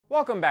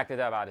Welcome back to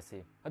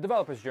DevOdyssey, a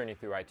developer's journey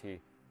through IT,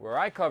 where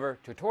I cover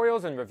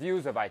tutorials and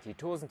reviews of IT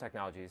tools and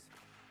technologies.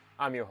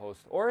 I'm your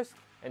host, Oris,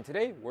 and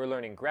today we're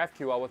learning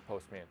GraphQL with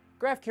Postman.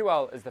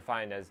 GraphQL is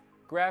defined as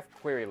Graph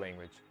Query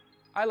Language.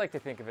 I like to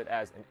think of it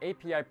as an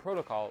API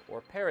protocol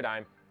or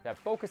paradigm that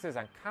focuses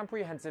on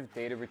comprehensive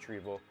data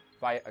retrieval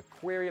via a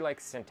query-like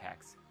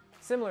syntax,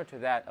 similar to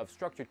that of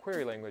structured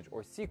query language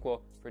or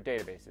SQL for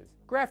databases.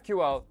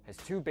 GraphQL has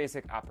two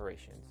basic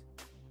operations: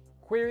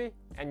 query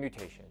and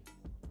mutation.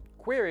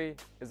 Query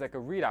is like a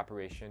read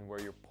operation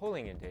where you're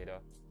pulling in data,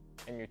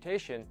 and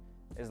mutation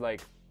is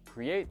like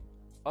create,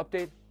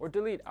 update, or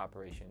delete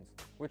operations,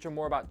 which are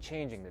more about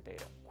changing the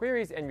data.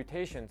 Queries and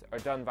mutations are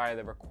done via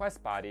the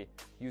request body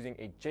using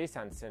a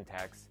JSON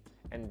syntax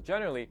and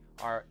generally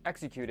are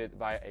executed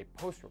via a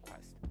post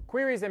request.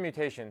 Queries and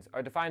mutations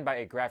are defined by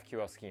a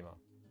GraphQL schema,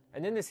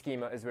 and in this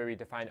schema is where we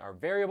define our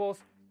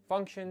variables,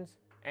 functions,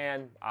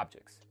 and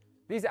objects.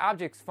 These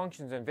objects,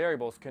 functions, and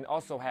variables can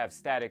also have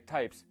static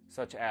types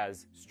such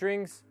as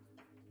strings,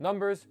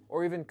 numbers,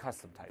 or even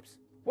custom types.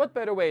 What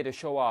better way to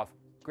show off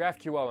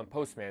GraphQL and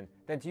Postman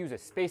than to use a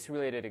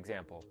space-related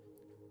example?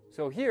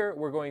 So here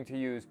we're going to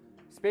use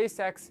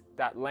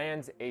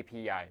SpaceX.Lands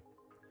API.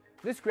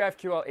 This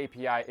GraphQL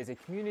API is a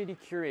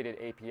community-curated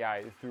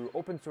API through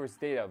open source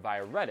data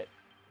via Reddit.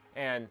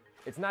 And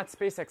it's not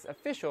SpaceX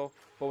official,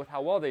 but with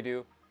how well they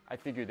do, I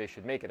figured they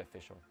should make it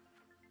official.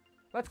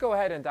 Let's go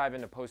ahead and dive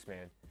into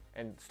Postman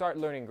and start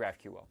learning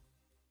GraphQL.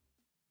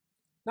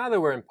 Now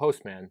that we're in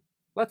Postman,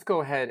 let's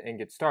go ahead and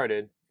get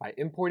started by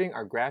importing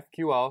our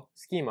GraphQL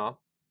schema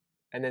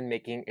and then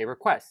making a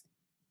request.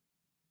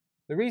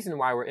 The reason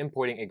why we're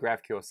importing a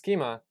GraphQL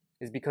schema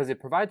is because it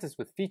provides us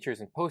with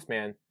features in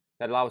Postman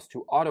that allow us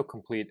to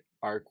autocomplete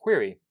our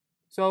query.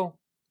 So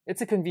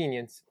it's a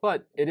convenience,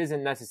 but it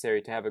isn't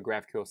necessary to have a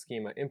GraphQL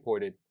schema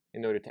imported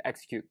in order to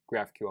execute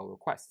GraphQL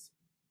requests.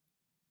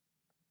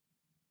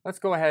 Let's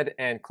go ahead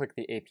and click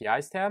the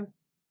APIs tab.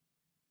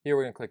 Here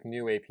we're going to click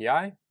New API,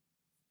 and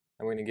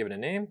we're going to give it a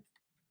name,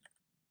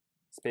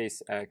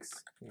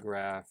 SpaceX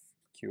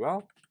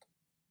GraphQL.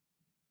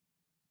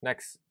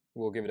 Next,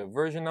 we'll give it a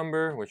version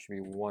number, which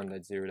should be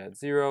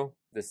 1.0.0.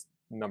 This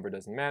number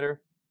doesn't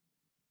matter.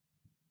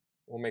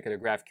 We'll make it a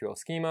GraphQL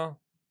schema,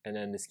 and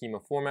then the schema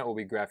format will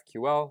be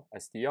GraphQL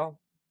STL.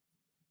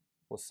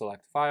 We'll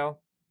select File,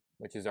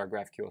 which is our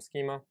GraphQL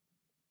schema,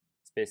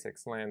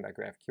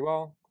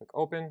 SpaceXLand.GraphQL, click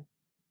Open,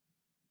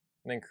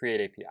 and then Create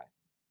API.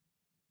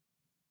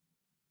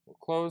 We'll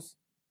close,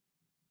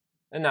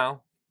 and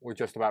now we're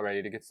just about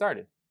ready to get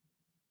started.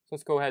 So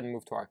let's go ahead and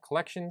move to our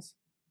collections.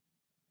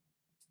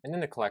 And in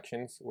the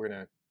collections, we're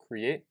going to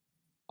create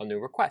a new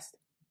request.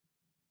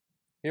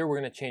 Here we're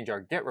going to change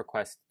our GET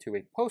request to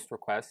a POST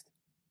request,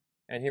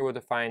 and here we'll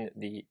define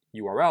the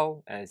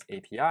URL as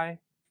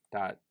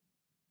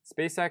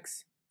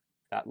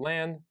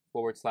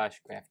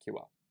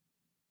api.spacex.land/GraphQL.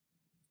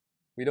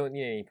 We don't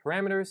need any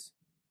parameters.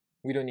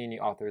 We don't need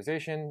any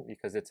authorization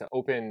because it's an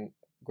open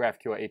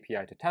GraphQL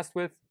API to test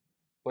with.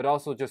 But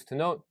also just to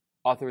note,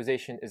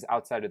 authorization is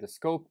outside of the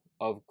scope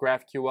of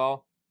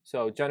GraphQL.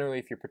 So generally,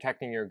 if you're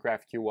protecting your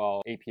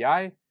GraphQL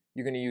API,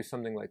 you're going to use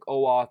something like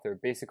OAuth or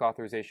basic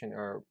authorization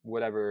or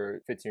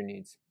whatever fits your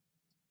needs.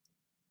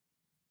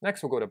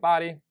 Next, we'll go to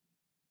body.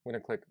 We're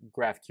going to click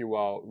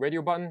GraphQL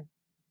radio button,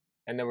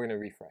 and then we're going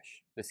to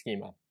refresh the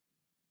schema.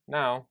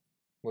 Now,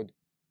 we'll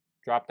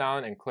drop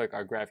down and click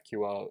our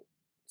GraphQL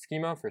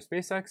schema for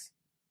SpaceX,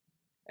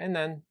 and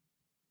then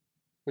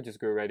we'll just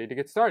go ready to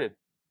get started.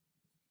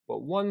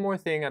 But one more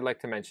thing I'd like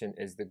to mention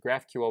is the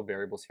GraphQL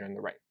variables here on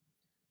the right.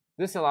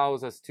 This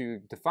allows us to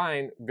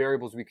define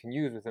variables we can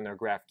use within our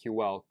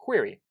GraphQL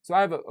query. So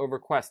I have a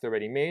request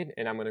already made,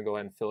 and I'm going to go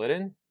ahead and fill it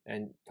in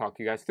and talk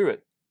to you guys through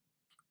it.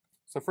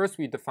 So first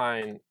we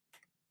define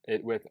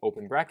it with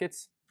open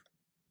brackets,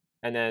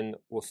 and then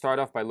we'll start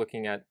off by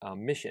looking at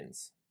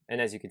missions.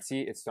 And as you can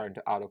see, it's starting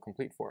to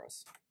autocomplete for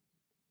us.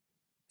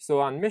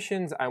 So on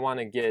missions, I want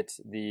to get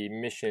the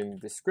mission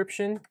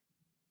description,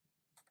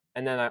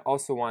 and then I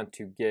also want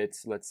to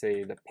get, let's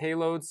say, the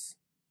payloads.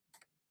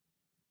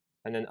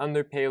 And then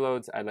under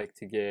payloads, I'd like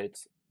to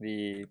get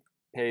the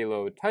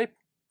payload type,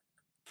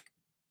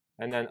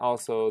 and then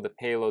also the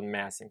payload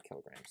mass in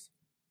kilograms.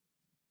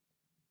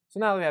 So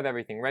now that we have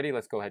everything ready,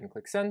 let's go ahead and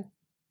click Send.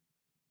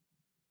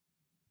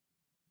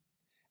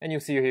 And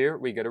you'll see here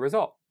we get a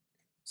result.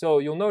 So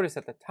you'll notice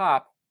at the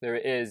top there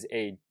is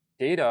a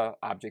data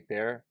object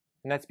there,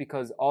 and that's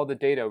because all the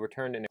data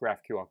returned in a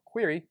GraphQL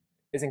query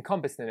is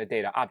encompassed in a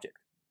data object.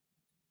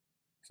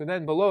 So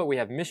then below it we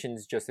have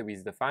missions just as we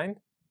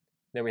defined.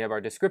 Then we have our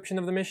description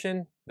of the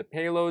mission, the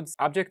payloads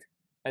object,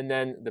 and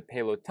then the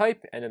payload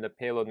type, and then the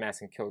payload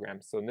mass in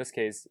kilograms. So in this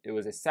case, it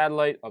was a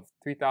satellite of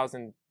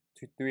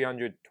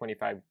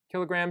 3,325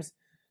 kilograms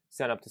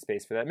sent up to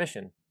space for that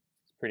mission.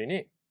 It's pretty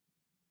neat.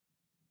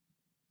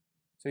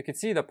 So you can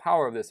see the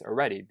power of this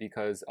already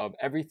because of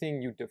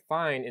everything you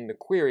define in the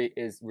query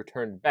is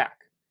returned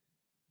back.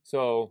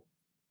 So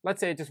let's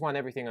say I just want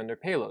everything under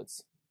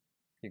payloads.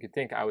 You could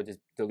think I would just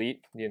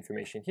delete the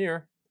information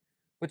here,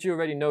 But you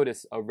already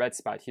notice a red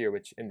spot here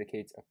which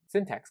indicates a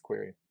syntax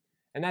query.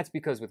 And that's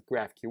because with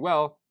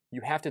GraphQL,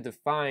 you have to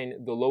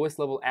define the lowest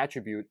level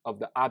attribute of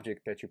the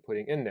object that you're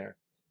putting in there,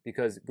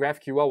 because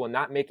GraphQL will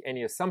not make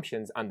any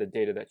assumptions on the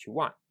data that you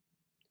want.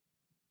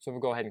 So if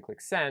we go ahead and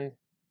click send,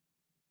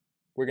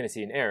 we're going to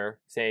see an error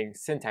saying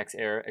syntax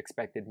error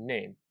expected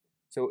name.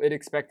 So it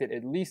expected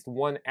at least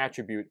one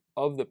attribute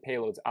of the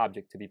payload's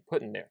object to be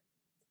put in there.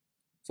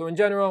 So in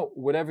general,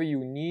 whatever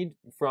you need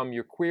from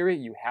your query,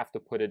 you have to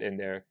put it in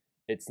there.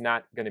 It's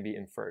not going to be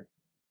inferred.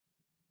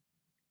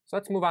 So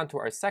let's move on to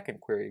our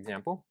second query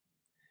example.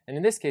 And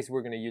in this case,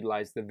 we're going to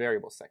utilize the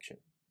variable section.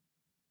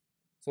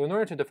 So in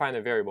order to define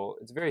a variable,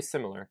 it's very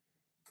similar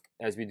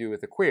as we do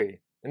with a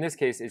query. In this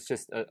case, it's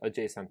just a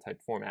JSON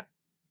type format.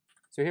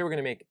 So here we're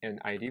going to make an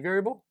ID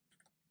variable,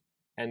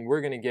 and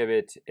we're going to give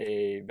it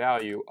a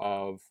value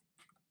of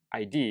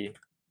ID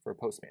for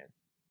Postman.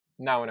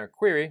 Now in our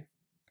query,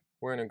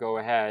 we're going to go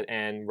ahead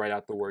and write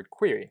out the word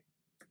query.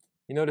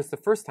 You notice the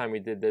first time we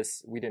did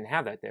this, we didn't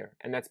have that there.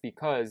 And that's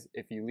because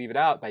if you leave it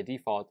out by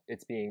default,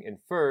 it's being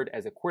inferred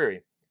as a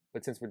query.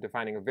 But since we're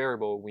defining a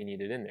variable, we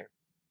need it in there.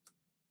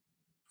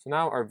 So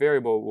now our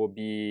variable will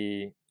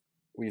be,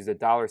 we use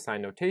a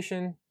 $sign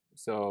notation.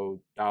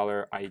 So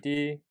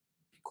 $ID,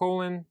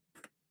 colon,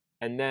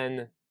 and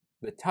then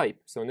the type.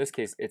 So in this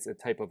case, it's a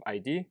type of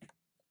ID.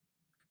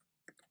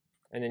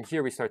 And then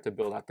here we start to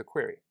build out the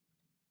query.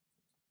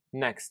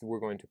 Next, we're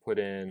going to put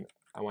in,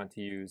 I want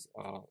to use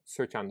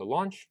search on the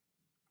launch.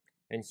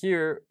 And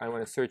here, I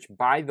want to search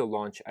by the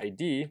launch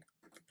ID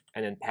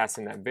and then pass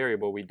in that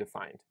variable we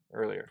defined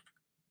earlier.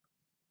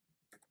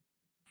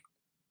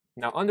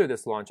 Now, under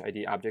this launch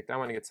ID object, I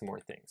want to get some more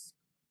things.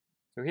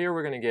 So here,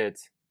 we're going to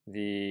get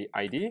the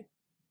ID.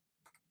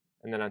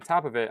 And then on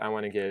top of it, I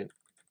want to get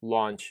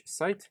launch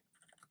site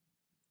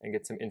and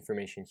get some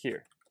information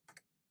here.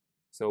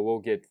 So we'll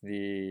get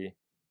the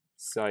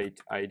site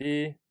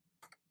ID.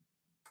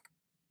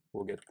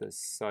 We'll get the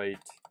site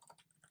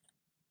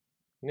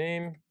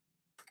name,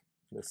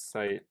 the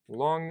site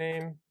long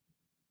name,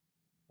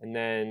 and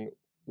then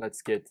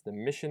let's get the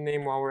mission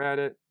name while we're at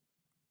it.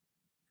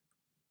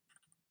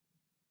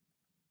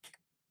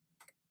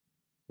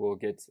 We'll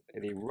get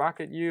the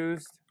rocket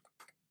used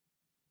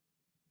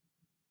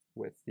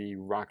with the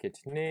rocket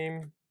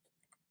name,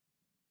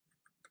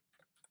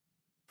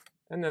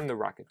 and then the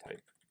rocket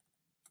type.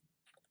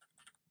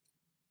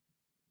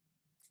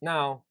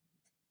 Now,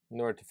 in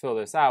order to fill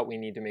this out, we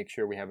need to make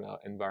sure we have an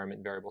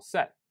environment variable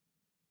set.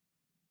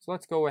 So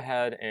let's go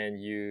ahead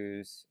and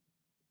use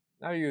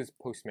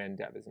Postman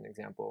dev as an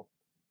example.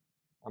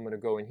 I'm going to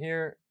go in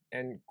here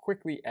and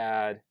quickly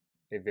add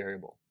a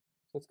variable.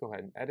 So let's go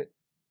ahead and edit.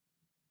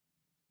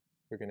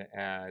 We're going to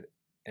add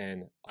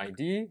an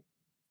ID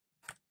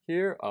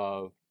here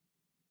of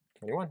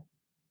 21,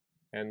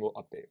 and we'll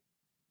update.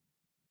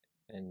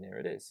 And there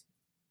it is.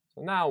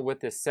 So now with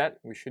this set,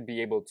 we should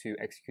be able to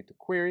execute the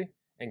query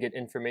and get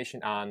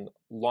information on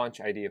launch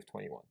ID of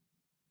 21.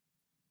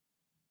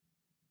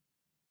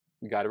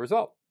 We got a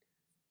result.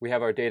 We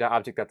have our data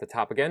object at the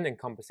top again,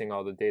 encompassing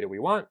all the data we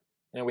want.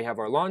 And we have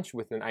our launch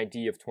with an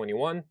ID of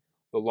 21,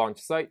 the launch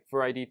site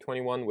for ID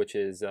 21, which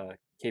is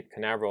Cape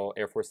Canaveral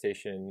Air Force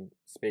Station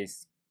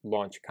Space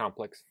Launch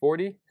Complex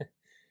 40.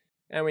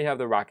 And we have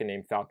the rocket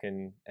name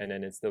Falcon, and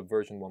then it's the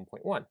version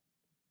 1.1.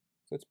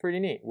 So it's pretty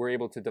neat. We're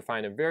able to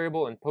define a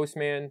variable in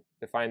Postman,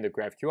 define the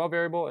GraphQL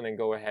variable, and then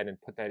go ahead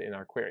and put that in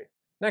our query.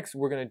 Next,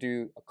 we're going to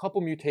do a couple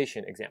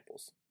mutation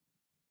examples.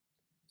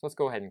 So let's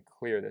go ahead and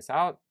clear this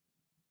out.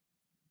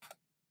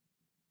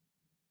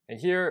 And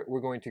here,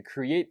 we're going to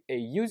create a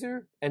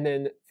user, and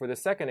then for the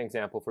second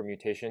example for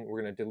mutation,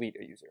 we're going to delete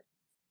a user.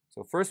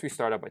 So first, we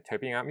start out by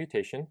typing out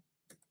mutation.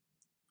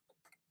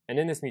 And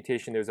in this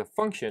mutation, there's a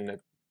function that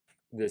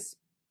this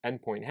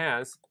endpoint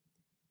has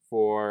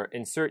for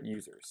insert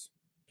users.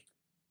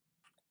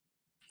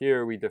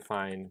 Here, we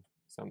define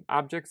some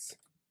objects.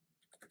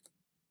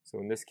 So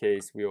in this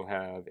case, we'll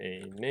have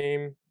a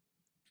name,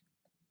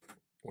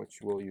 which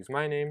we'll use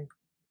my name,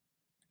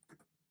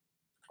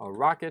 a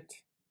rocket,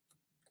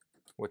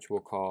 which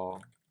we'll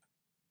call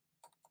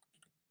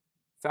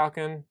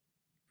Falcon,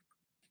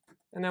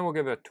 and then we'll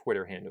give a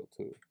Twitter handle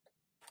too.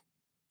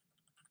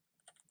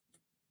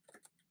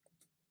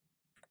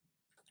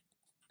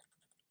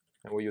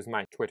 And we'll use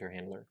my Twitter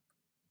handler.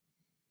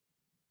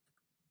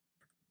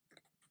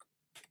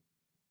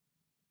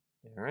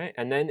 All right,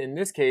 and then in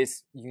this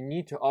case, you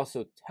need to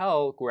also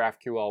tell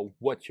GraphQL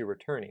what you're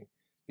returning,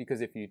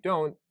 because if you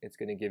don't, it's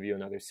going to give you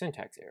another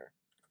syntax error.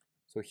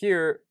 So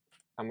here,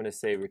 I'm going to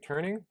say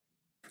returning.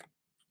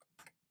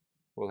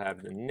 We'll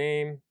have the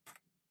name,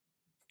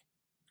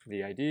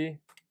 the ID,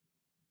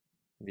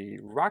 the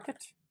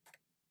rocket,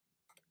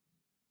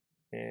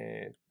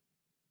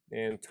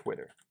 and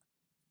Twitter.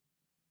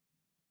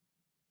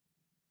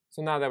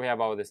 So now that we have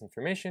all of this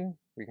information,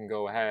 we can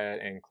go ahead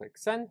and click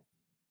send.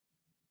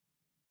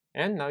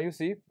 And now you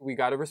see we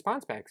got a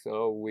response back.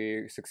 So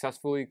we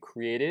successfully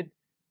created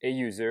a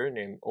user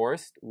named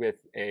Orest with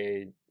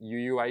a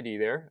UUID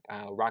there,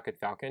 Rocket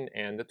Falcon,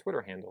 and the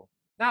Twitter handle.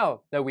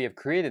 Now that we have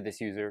created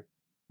this user,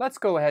 Let's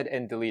go ahead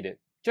and delete it,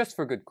 just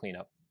for good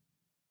cleanup.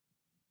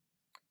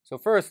 So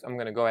first, I'm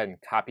going to go ahead and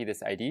copy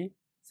this ID,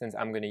 since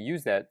I'm going to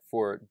use that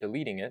for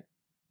deleting it.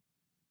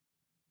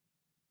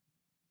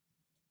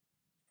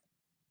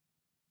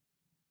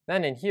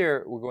 Then in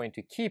here, we're going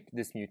to keep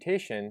this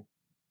mutation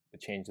to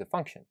change the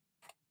function.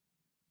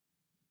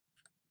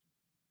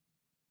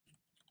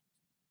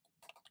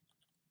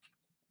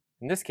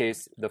 In this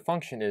case, the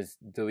function is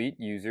delete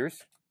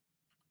users.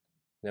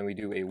 Then we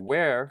do a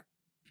where.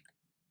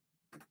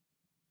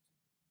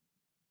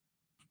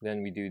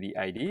 Then we do the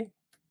ID,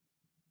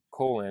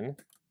 colon,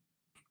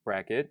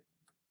 bracket,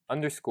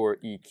 underscore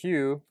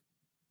EQ,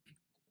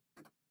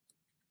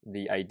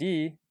 the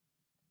ID.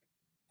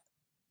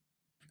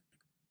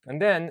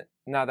 And then,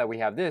 now that we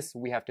have this,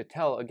 we have to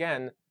tell,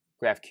 again,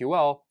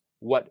 GraphQL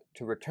what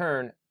to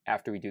return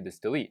after we do this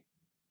delete.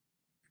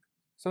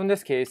 So in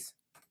this case,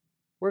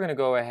 we're going to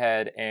go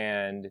ahead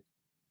and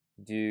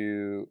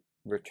do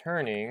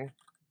returning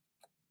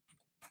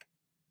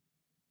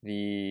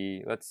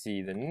the,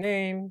 the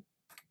name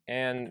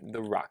and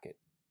the rocket.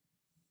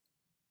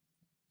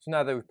 So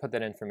now that we've put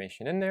that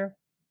information in there,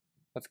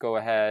 let's go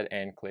ahead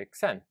and click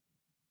send.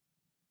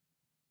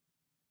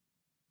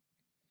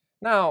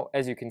 Now,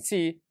 as you can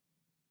see,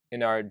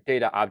 in our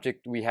data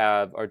object, we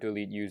have our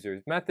delete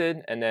users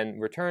method, and then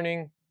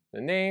returning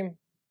the name,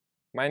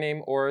 my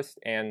name, Orest,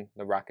 and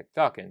the rocket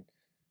Falcon.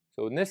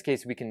 So in this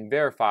case, we can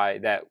verify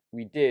that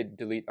we did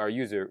delete our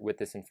user with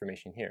this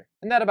information here.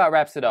 And that about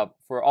wraps it up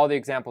for all the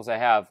examples I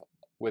have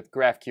with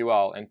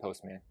GraphQL and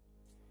Postman.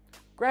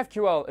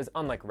 GraphQL is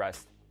unlike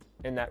REST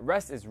in that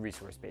REST is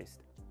resource-based.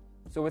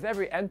 So with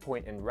every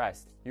endpoint in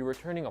REST, you're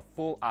returning a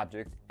full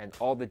object and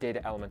all the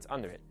data elements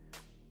under it.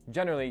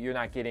 Generally, you're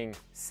not getting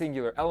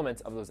singular elements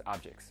of those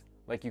objects,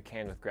 like you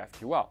can with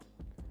GraphQL.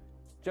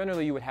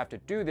 Generally, you would have to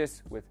do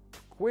this with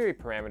query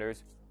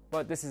parameters,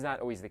 but this is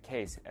not always the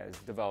case as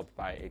developed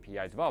by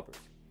API developers.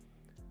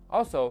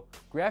 Also,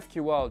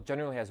 GraphQL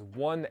generally has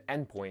one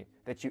endpoint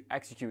that you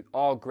execute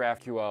all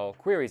GraphQL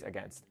queries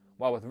against,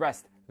 while with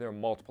REST, there are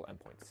multiple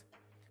endpoints.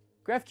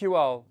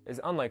 GraphQL is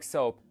unlike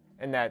SOAP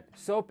in that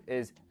SOAP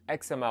is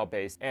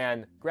XML-based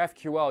and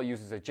GraphQL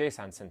uses a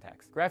JSON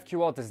syntax.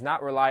 GraphQL does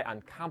not rely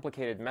on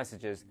complicated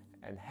messages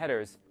and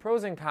headers.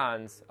 Pros and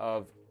cons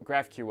of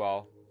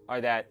GraphQL are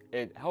that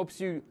it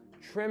helps you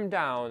trim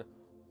down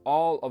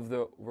all of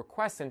the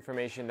request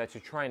information that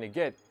you're trying to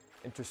get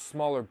into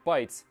smaller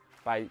bytes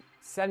by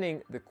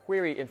sending the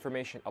query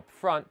information up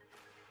front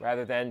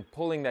rather than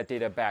pulling that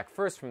data back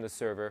first from the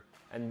server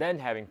and then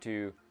having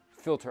to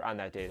filter on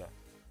that data.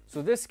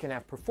 So this can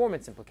have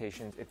performance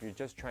implications if you're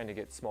just trying to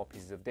get small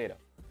pieces of data.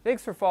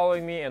 Thanks for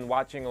following me and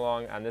watching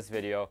along on this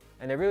video,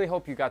 and I really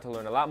hope you got to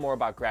learn a lot more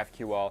about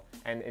GraphQL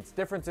and its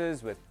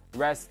differences with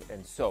REST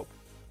and SOAP.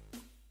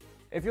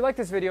 If you like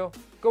this video,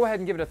 go ahead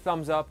and give it a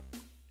thumbs up,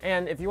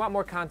 and if you want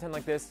more content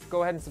like this,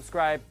 go ahead and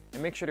subscribe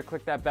and make sure to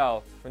click that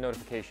bell for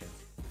notifications.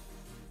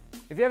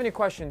 If you have any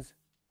questions,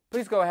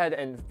 please go ahead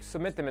and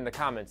submit them in the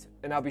comments,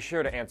 and I'll be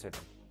sure to answer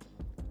them.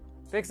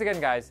 Thanks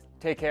again, guys.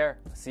 Take care.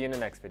 I'll see you in the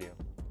next video.